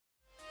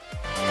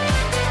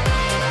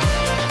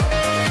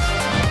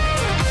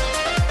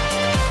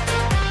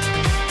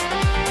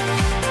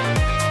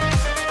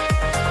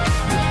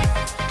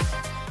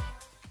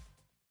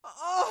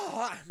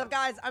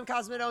I'm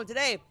Cosmitto, and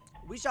today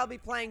we shall be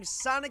playing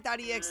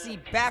Sonic.exe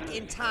Back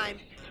in Time.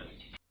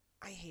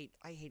 I hate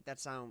that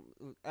sound.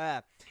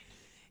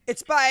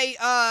 It's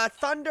by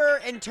Thunder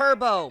and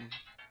Turbo.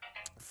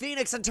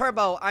 Phoenix and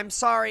Turbo. I'm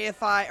sorry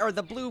if or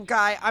the blue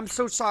guy, I'm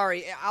so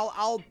sorry.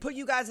 I'll put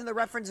you guys in the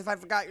reference if I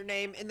forgot your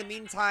name. In the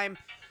meantime,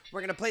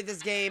 we're gonna play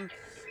this game.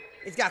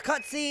 It's got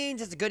cutscenes,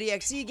 it's a good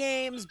EXE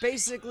games,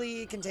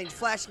 basically it contains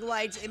flashing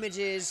lights,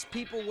 images,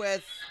 people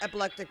with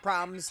epileptic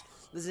problems.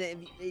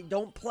 Listen,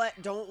 don't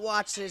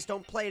watch this,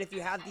 don't play it if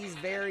you have these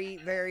very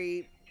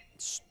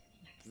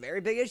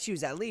big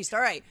issues at least.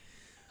 Alright.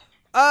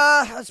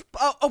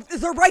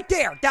 They're right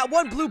there! That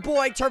one blue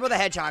boy, Turbo the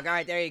Hedgehog.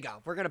 Alright, there you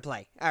go. We're gonna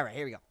play. Alright,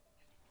 here we go.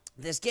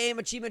 This game,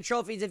 achievement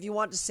trophies, if you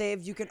want to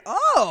save, you can...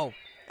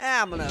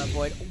 I'm gonna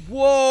avoid...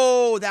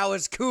 Whoa, that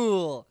was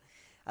cool!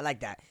 I like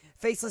that.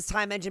 Faceless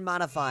time engine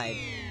modified.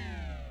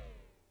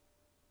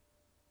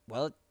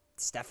 Well,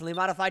 it's definitely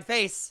modified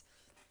face.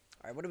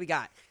 Alright, what do we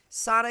got?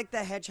 Sonic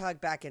the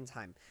Hedgehog Back in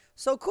Time.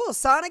 So cool,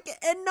 Sonic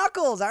and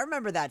Knuckles. I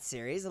remember that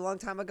series a long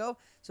time ago.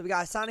 So we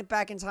got Sonic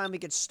Back in Time. We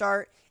could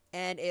start,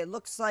 and it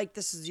looks like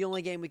this is the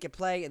only game we could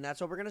play, and that's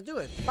what we're gonna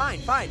do.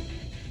 Fine.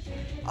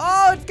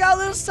 Oh, it's got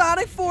little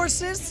Sonic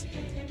forces.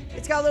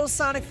 It's got little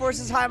Sonic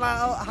forces. Hi,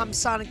 I'm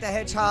Sonic the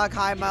Hedgehog.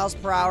 High miles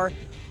per hour.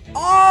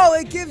 Oh,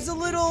 it gives a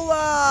little,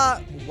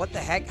 what the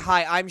heck?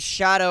 Hi, I'm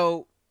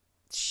Shadow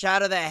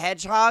the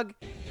Hedgehog?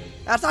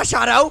 That's not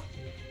Shadow!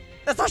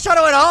 That's not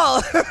Shadow at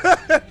all!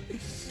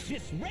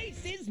 This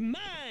race is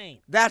mine!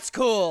 That's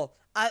cool.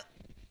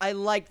 I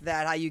like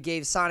that, how you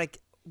gave Sonic...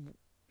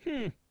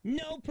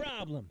 No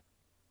problem.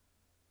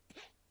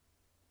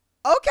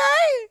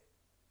 Okay!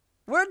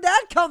 Where'd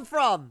that come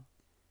from?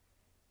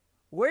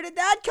 Where did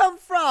that come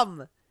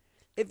from?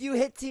 If you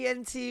hit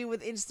TNT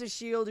with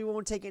insta-shield, you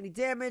won't take any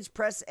damage.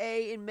 Press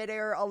A in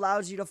midair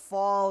allows you to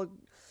fall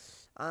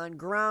on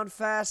ground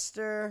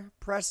faster.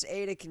 Press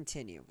A to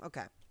continue.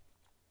 Okay.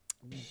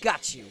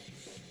 Got you.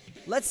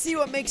 Let's see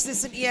what makes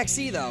this an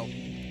EXE, though.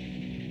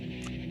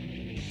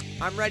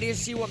 I'm ready to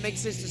see what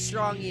makes this a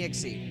strong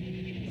EXE.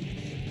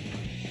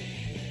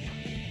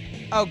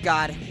 Oh,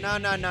 God.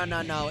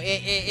 No.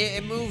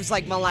 It moves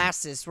like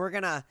molasses. We're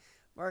gonna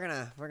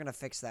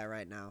fix that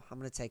right now. I'm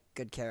gonna take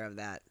good care of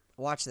that.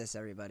 Watch this,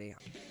 everybody.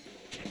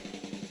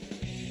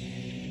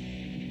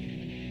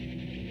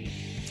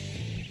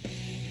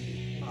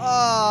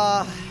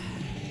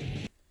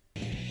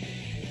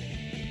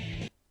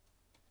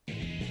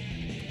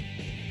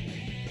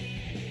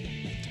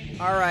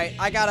 Alright,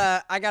 I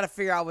gotta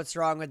figure out what's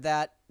wrong with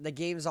that. The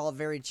game's all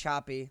very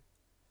choppy.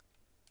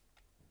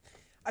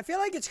 I feel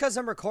like it's because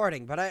I'm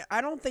recording, but I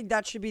don't think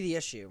that should be the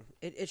issue.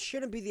 It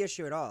shouldn't be the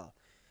issue at all.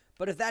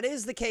 But if that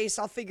is the case,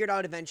 I'll figure it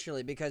out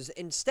eventually, because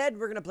instead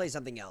we're going to play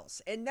something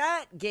else. And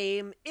that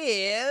game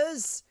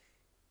is...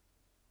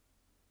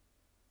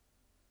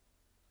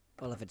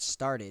 Well, if it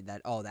started,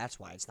 that's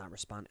why it's not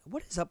responding.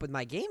 What is up with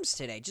my games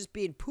today? Just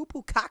being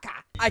poo-poo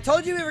caca. I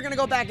told you we were going to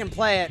go back and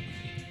play it,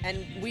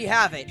 and we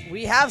have it.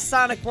 We have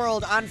Sonic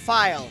World on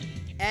file,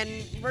 and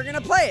we're going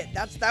to play it.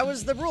 That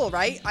was the rule,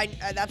 right?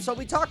 That's what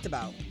we talked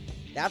about.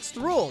 That's the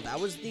rule. That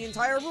was the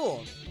entire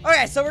rule.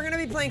 Okay, so we're going to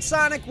be playing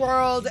Sonic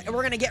World, and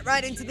we're going to get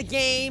right into the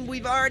game.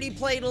 We've already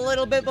played a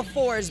little bit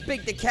before as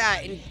Big the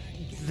Cat, and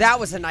that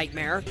was a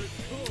nightmare.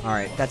 All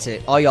right, that's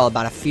it. All y'all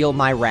about to feel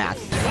my wrath.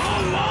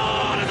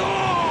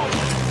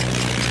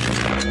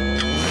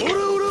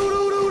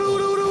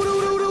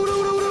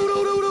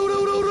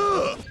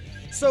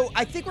 So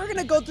I think we're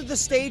gonna go through the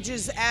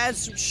stages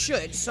as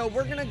should. So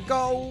we're gonna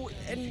go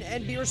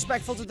and be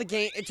respectful to the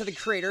game, to the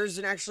creators,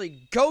 and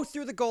actually go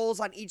through the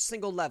goals on each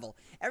single level.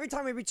 Every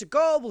time we reach a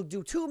goal, we'll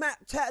do two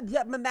maps, and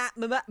then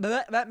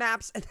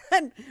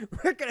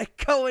we're gonna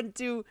go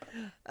into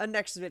a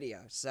next video.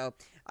 So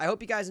I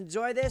hope you guys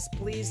enjoy this.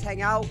 Please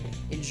hang out,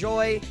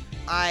 enjoy.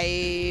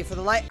 My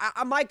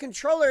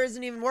controller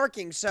isn't even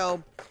working,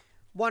 so.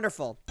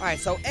 Wonderful. Alright,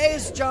 so A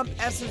is jump,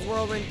 S is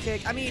whirlwind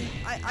kick. I mean,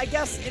 I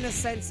guess in a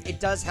sense it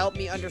does help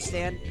me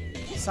understand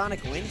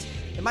Sonic Wind.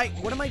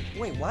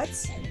 Wait,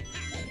 what?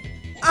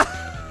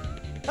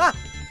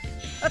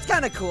 That's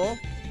kind of cool.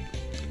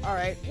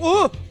 Alright.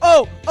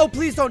 Oh,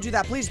 please don't do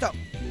that. Please don't.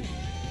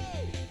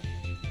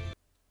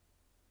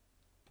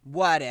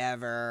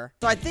 Whatever.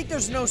 So I think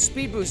there's no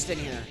speed boost in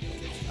here.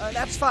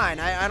 That's fine.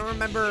 I don't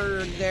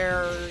remember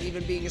there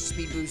even being a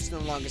speed boost in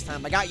the longest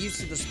time. I got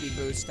used to the speed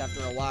boost after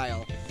a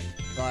while.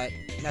 But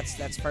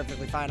that's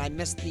perfectly fine. I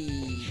missed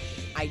the...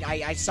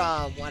 I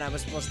saw what I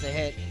was supposed to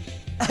hit.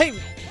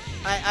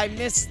 I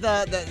missed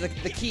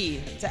the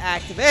key to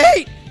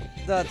activate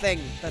the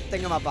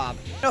thingamabob.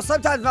 You know,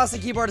 sometimes mouse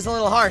and keyboard is a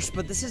little harsh,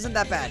 but this isn't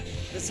that bad.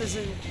 This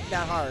isn't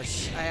that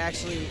harsh. I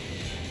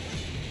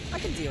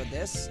can deal with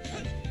this.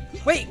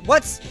 Wait,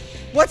 what's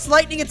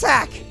lightning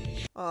attack?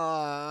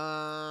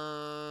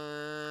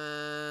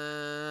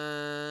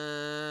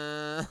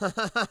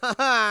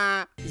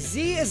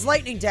 Z is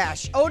lightning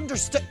dash.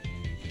 Understood.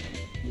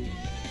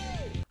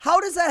 How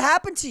does that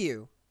happen to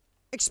you?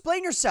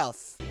 Explain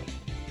yourself.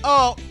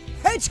 Oh,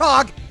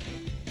 hedgehog.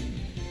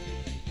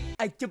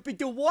 I jump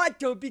into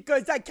water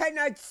because I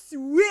cannot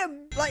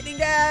swim. Lightning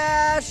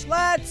dash.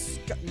 Let's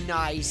go.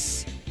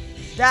 Nice.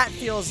 That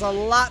feels a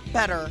lot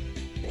better.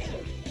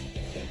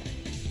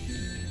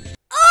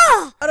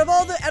 Out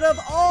of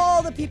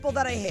all the people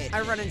that I hit,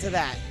 I run into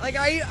that. Like,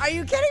 are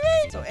you kidding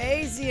me? So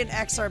A, Z, and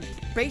X are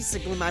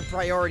basically my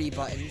priority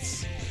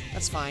buttons.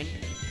 That's fine.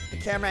 The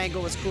camera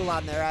angle was cool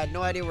on there. I had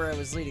no idea where it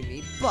was leading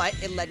me, but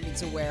it led me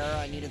to where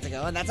I needed to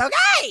go, and that's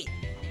okay!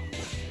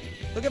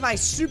 Look at my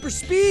super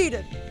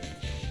speed!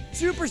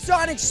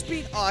 Supersonic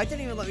speed! Oh, it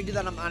didn't even let me do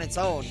that on its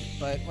own,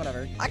 but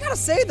whatever. I gotta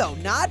say, though,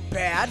 not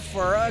bad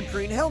for a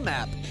Green Hill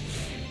map.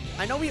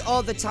 I know we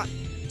all the time...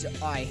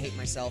 Oh, I hate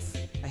myself.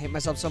 I hate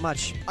myself so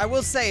much. I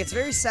will say, it's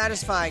very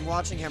satisfying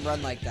watching him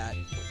run like that.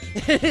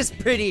 It is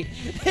pretty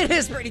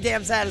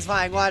damn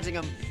satisfying watching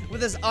him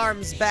with his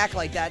arms back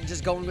like that and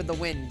just going with the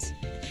wind.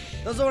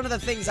 Those are one of the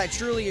things I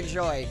truly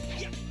enjoy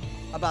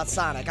about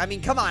Sonic. I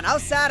mean, come on, how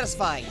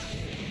satisfying.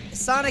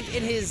 Sonic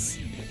in his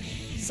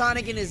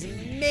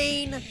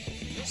main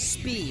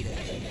speed.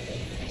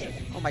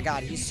 Oh my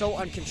god, he's so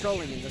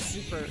uncontrolling in the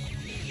super...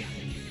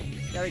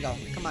 There we go,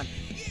 come on.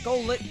 Go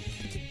lit...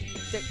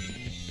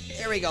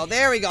 There we go,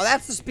 there we go.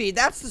 That's the speed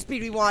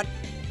we want.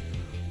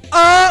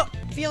 Oh!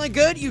 Feeling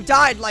good? You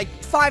died like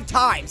 5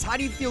 times. How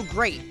do you feel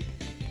great?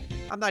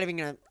 I'm not even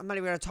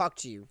gonna talk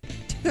to you.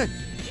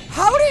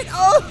 How did...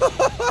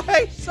 Oh!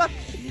 I suck.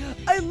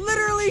 I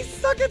literally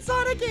suck at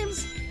Sonic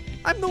games.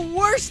 I'm the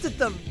worst at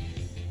them.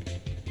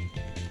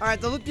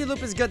 Alright, the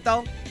loop-de-loop is good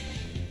though.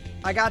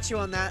 I got you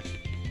on that.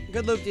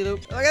 Good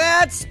loop-de-loop. Look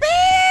at that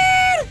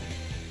speed!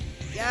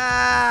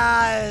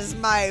 Yes,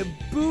 my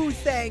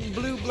boo-thang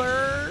blue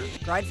blur.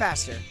 Grind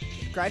faster.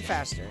 Grind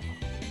faster.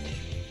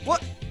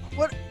 What?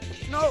 What?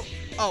 No.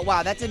 Oh,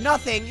 wow, that did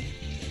nothing.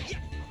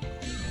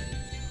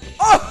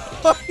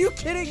 Oh, are you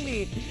kidding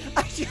me?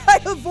 I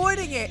tried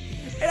avoiding it,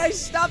 and I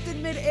stopped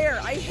in midair.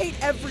 I hate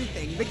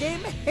everything. The game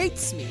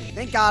hates me.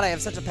 Thank God I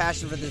have such a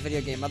passion for this video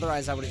game.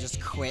 Otherwise, I would have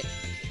just quit.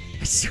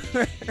 I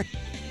swear.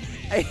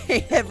 I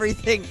hate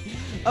everything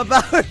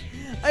about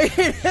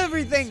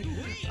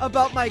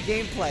my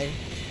gameplay.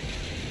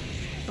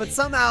 But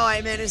somehow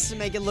I managed to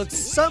make it look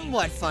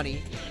somewhat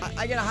funny.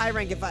 I get a high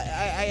rank if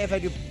I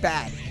do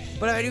bad.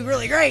 But if I do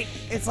really great,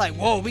 it's like,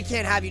 whoa, we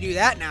can't have you do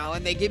that now.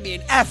 And they give me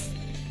an F.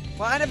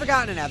 Well, I never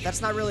got an F.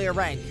 That's not really a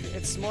rank.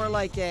 It's more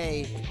like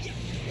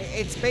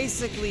it's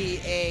basically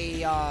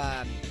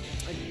I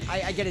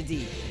get a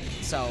D.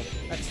 So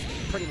that's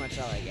pretty much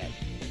all I get.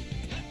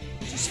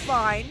 Which is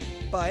fine,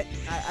 but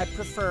I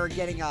prefer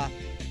getting a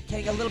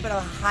little bit of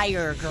a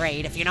higher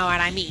grade, if you know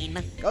what I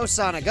mean. Go,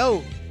 Sonic,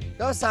 go.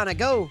 Go, Sonic,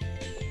 go.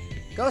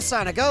 Go,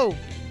 Sonic, go.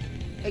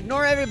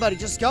 Ignore everybody,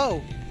 just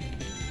go.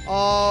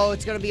 Oh,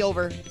 it's gonna be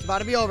over. It's about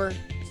to be over.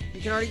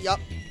 You can already, yup.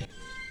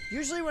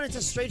 Usually when it's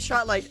a straight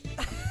shot, like...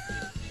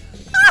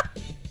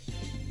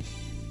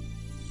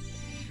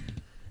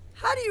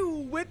 How do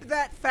you whip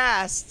that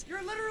fast?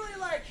 You're literally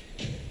like...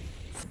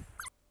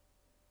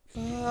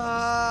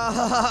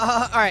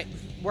 Alright,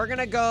 we're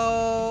gonna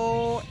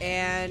go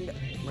and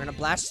we're gonna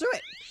blast through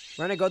it.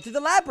 We're gonna go through the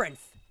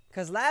labyrinth,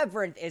 because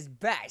labyrinth is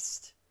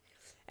best.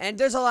 And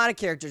there's a lot of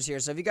characters here,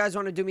 so if you guys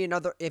want to do me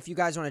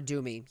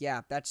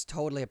yeah, that's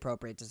totally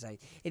appropriate to say.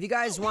 If you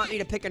guys want me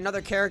to pick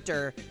another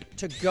character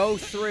to go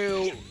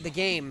through the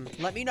game,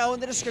 let me know in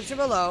the description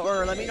below,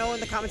 or let me know in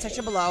the comment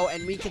section below,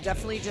 and we could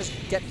definitely just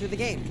get through the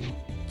game.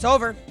 It's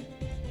over.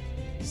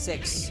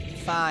 6,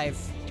 5,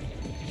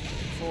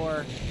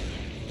 4.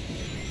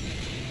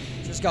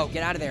 Just go.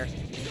 Get out of there.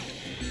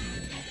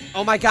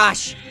 Oh my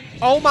gosh.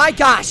 Oh my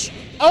gosh.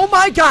 Oh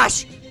my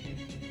gosh.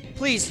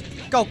 Please.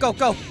 Go, go,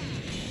 go.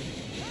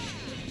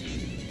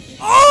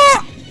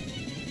 Oh!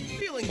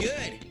 Feeling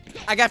good.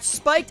 I got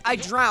spiked. I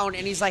drowned.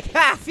 And he's like,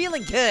 ha,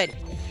 feeling good.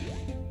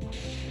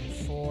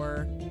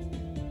 4.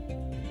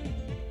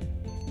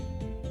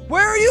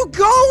 Where are you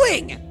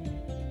going?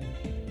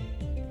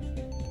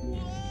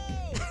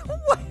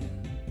 What?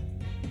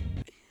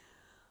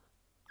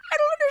 I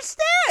don't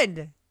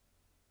understand.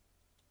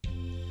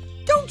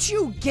 Don't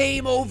you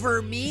game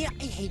over me.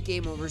 I hate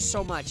game overs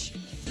so much.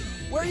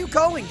 Where are you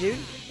going, dude?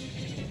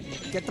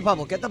 Get the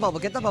bubble, get the bubble,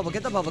 get the bubble,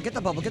 get the bubble, get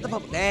the bubble, get the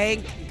bubble.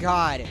 Thank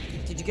God.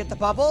 Did you get the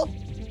bubble?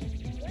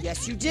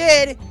 Yes, you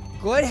did.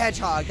 Good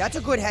hedgehog. That's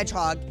a good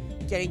hedgehog.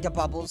 Getting the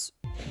bubbles.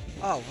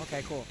 Oh,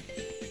 okay, cool.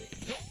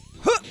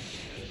 Huh.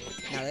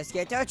 Now let's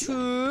get that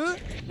two.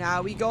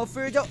 Now we go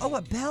for the... Oh,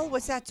 a bell?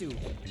 What's that do?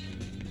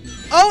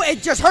 Oh,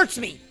 it just hurts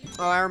me.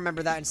 Oh, I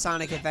remember that in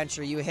Sonic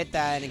Adventure. You hit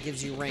that and it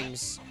gives you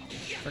rings.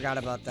 Forgot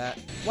about that.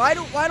 Why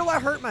do I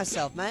hurt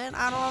myself, man?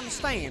 I don't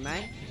understand,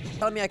 man.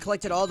 Telling me I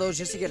collected all those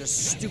just to get a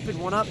stupid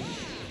one-up?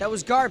 That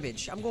was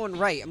garbage. I'm going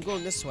right. I'm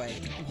going this way.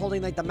 I'm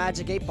holding, like, the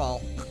magic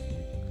 8-ball.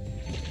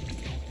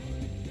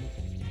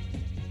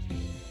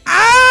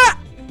 Ah!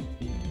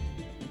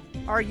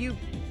 Are you...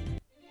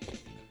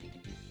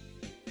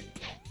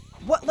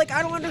 What? Like,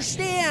 I don't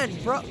understand,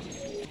 bro.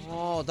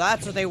 Oh,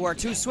 that's what they were.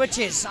 2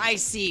 switches. I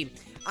see.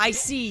 I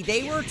see.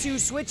 They were 2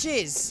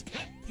 switches.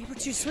 They were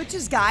 2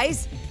 switches,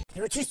 guys.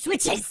 There were 2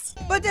 switches.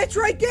 But that's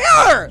right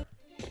there!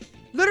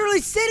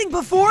 Literally sitting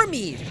before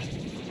me.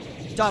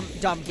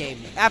 Dumb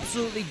game.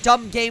 Absolutely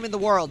dumb game in the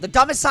world. The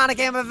dumbest Sonic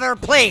game I've ever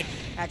played.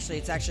 Actually,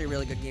 it's actually a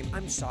really good game.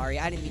 I'm sorry.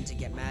 I didn't mean to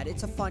get mad.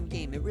 It's a fun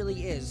game. It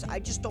really is. I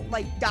just don't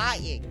like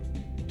dying.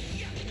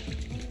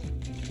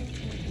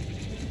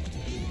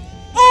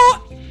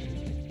 Oh!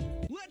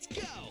 Let's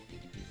go.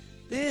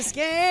 This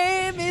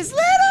game is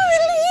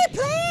literally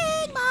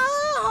playing my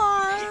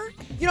heart.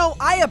 You know,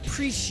 I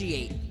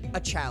appreciate a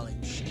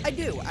challenge. I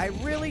do. I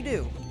really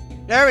do.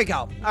 There we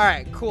go. All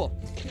right, cool.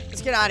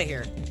 Let's get out of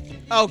here.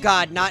 Oh,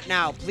 God, not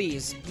now.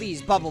 Please,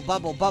 please, bubble,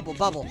 bubble, bubble,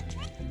 bubble.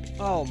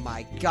 Oh,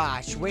 my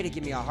gosh. Way to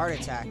give me a heart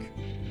attack.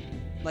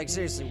 Like,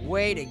 seriously,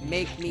 way to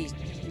make me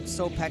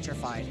so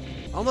petrified.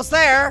 Almost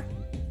there.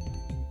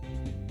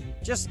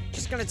 Just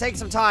gonna take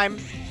some time.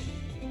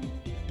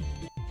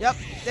 Yep,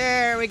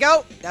 there we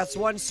go. That's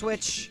one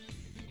switch.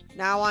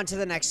 Now on to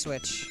the next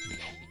switch.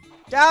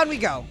 Down we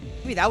go.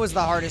 Wait, that was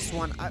the hardest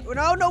one.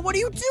 No, what are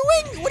you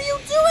doing? What are you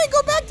doing?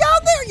 Go back down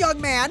there, young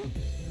man.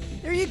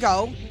 There you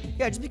go.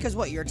 Yeah, just because,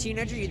 what, you're a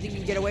teenager? You think you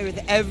can get away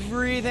with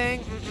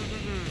everything?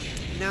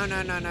 No.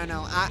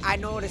 I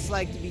know what it's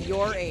like to be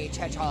your age,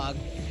 Hedgehog.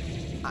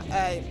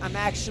 I'm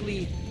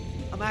actually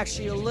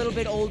a little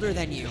bit older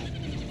than you.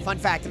 Fun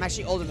fact, I'm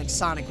actually older than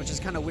Sonic, which is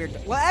kind of weird.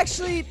 Well,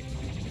 actually,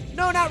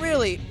 no, not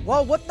really.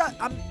 Well, what the,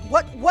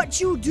 what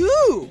you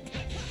do?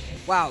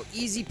 Wow,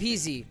 easy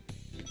peasy.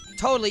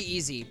 Totally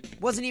easy.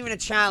 Wasn't even a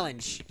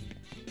challenge.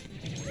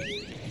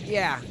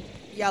 Yeah,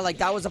 like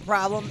that was a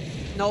problem?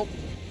 Nope.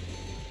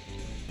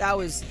 That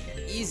was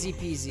easy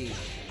peasy.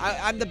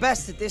 I'm the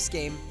best at this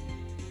game.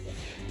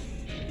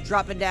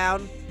 Dropping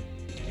down.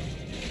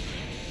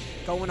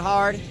 Going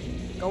hard.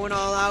 Going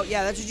all out.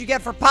 Yeah, that's what you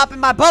get for popping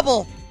my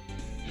bubble.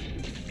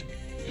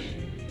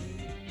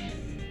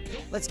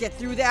 Let's get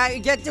through that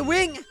and get the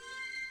wing.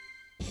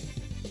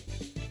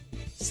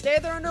 Stay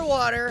there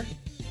underwater.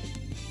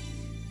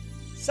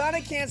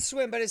 Sonic can't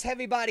swim, but his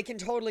heavy body can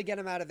totally get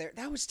him out of there.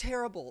 That was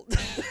terrible.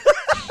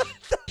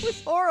 That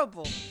was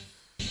horrible.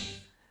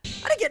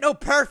 I didn't get no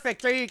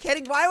perfect. Are you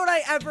kidding? Why would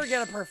I ever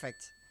get a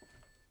perfect?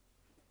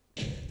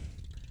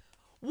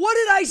 What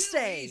did I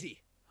say?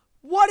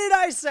 What did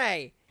I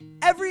say?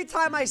 Every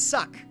time I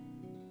suck,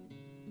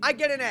 I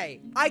get an A.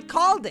 I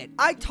called it.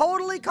 I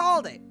totally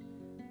called it.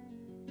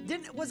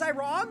 Was I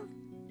wrong?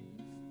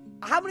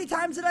 How many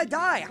times did I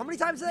die? How many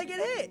times did I get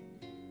hit?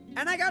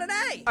 And I got an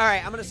A. All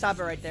right, I'm going to stop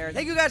it right there.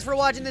 Thank you guys for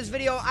watching this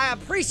video. I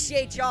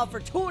appreciate y'all for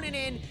tuning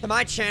in to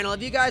my channel.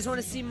 If you guys want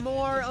to see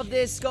more of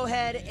this, go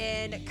ahead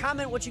and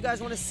comment what you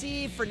guys want to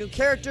see for new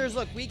characters.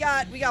 Look, we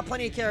got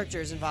plenty of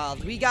characters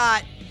involved. We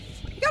got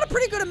a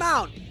pretty good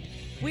amount.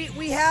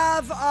 We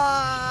have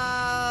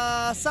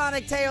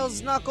Sonic,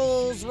 Tails,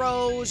 Knuckles,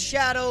 Rose,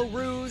 Shadow,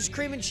 Rouge,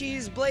 Cream and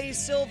Cheese, Blaze,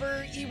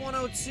 Silver,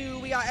 E102.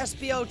 We got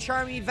SBO,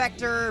 Charmy,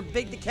 Vector,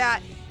 Big the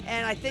Cat,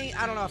 and I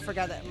don't know, I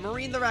forgot that.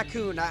 Marine the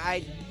Raccoon.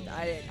 I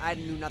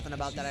knew nothing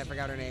about that. I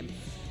forgot her name.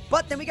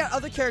 But then we got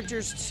other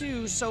characters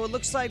too, so it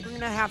looks like we're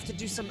gonna have to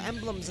do some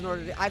emblems in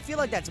order to. I feel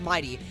like that's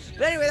mighty.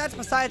 But anyway, that's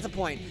besides the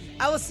point.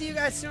 I will see you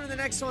guys soon in the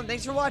next one.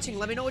 Thanks for watching.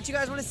 Let me know what you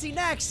guys want to see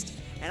next,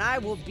 and I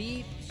will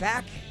be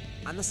back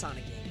on the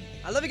Sonic game.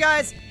 I love you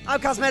guys. I'm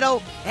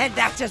Cosmitto, and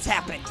that just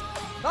happened.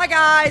 Bye,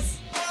 guys.